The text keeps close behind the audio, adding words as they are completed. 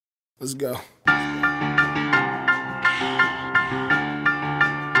Let's go.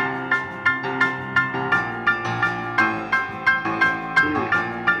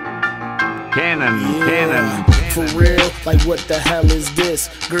 Cannon. For real, like what the hell is this?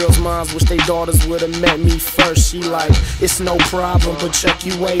 Girls' moms wish they daughters would've met me first. She like, it's no problem, but check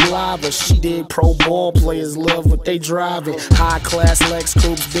you ain't lava. She did pro ball players love what they driving. High class Lex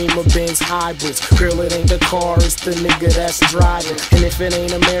coupes, Beamer Benz hybrids. Girl, it ain't the car, it's the nigga that's driving. And if it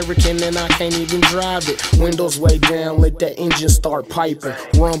ain't American, then I can't even drive it. Windows way down, let that engine start piping,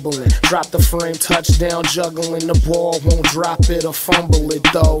 rumbling. Drop the frame, touchdown, juggling the ball. Won't drop it or fumble it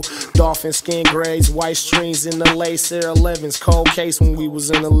though. Dolphin skin grays, white strings in the lace Air 11s. Cold case when we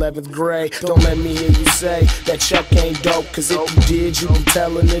was in 11th grade. Don't let me hear you say that check ain't dope, cause if you did, you be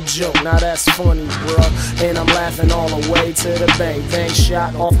telling a joke. Now that's funny, bro. And I'm laughing all the way to the bank. Bank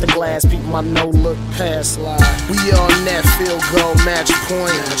shot off the glass, peep my no-look pass slide. We on that field goal, match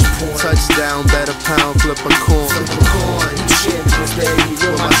point. Touchdown, better pound, flip a coin. You champions, baby,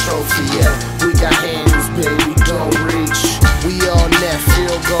 where my trophy at? We got handles, baby, don't reach. We on that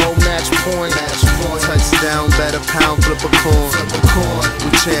field goal, match point. Touchdown, better pound, flip a coin. We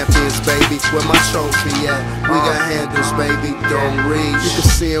champions, baby, where my trophy at? We got handles, baby, don't reach. You can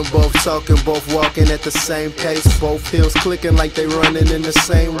see them both talking, both walking at the same pace. Both heels clicking like they running in the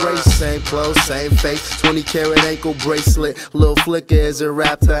same race. Same clothes, same face, 20 karat ankle bracelet. Little flicker as it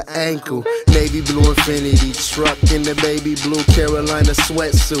wrapped her ankle. Navy blue Infinity truck in the baby blue Carolina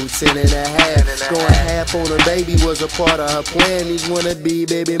sweatsuit. 10.5, going half on her baby was a part of her plan. These wanna-be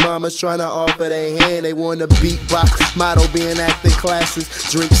baby mamas trying to offer their hand. They wanna beatbox, motto being acting classes.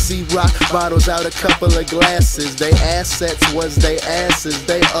 Drink C-Rock, bottles out a couple of glasses. They assets was they asses.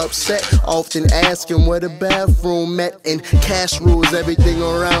 They upset, often asking where the bathroom at. And cash rules everything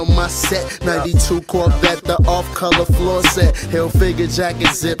around my set. 92 Corvette, the off-color floor set. Hill figure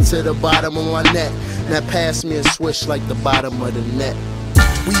jacket zip to the bottom of my neck. Now pass me a swish like the bottom of the net.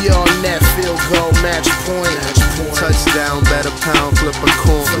 We on that field goal, match point. Touchdown, better pound, flip a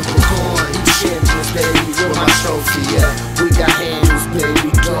coin. You champions, baby, where my trophy at? We got handles,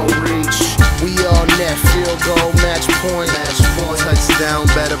 baby, don't reach. We on that field goal, match point. Touchdown,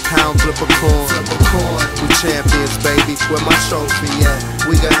 better pound, flip a coin. We champions, baby, where my trophy at?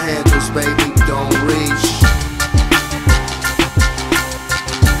 We got handles, baby, don't reach.